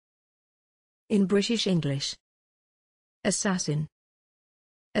In British English. Assassin.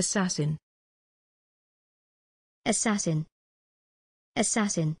 Assassin. Assassin.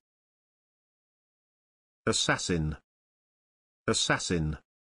 Assassin. Assassin. Assassin.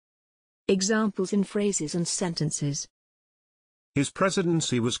 Examples in phrases and sentences. His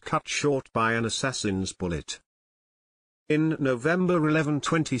presidency was cut short by an assassin's bullet. In November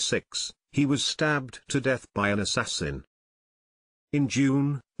 1126, he was stabbed to death by an assassin. In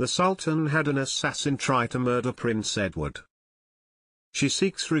June, the Sultan had an assassin try to murder Prince Edward. She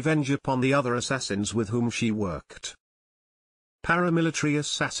seeks revenge upon the other assassins with whom she worked. Paramilitary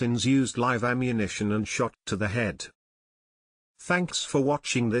assassins used live ammunition and shot to the head. Thanks for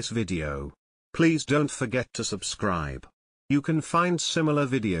watching this video. Please don't forget to subscribe. You can find similar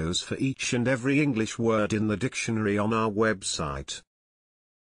videos for each and every English word in the dictionary on our website.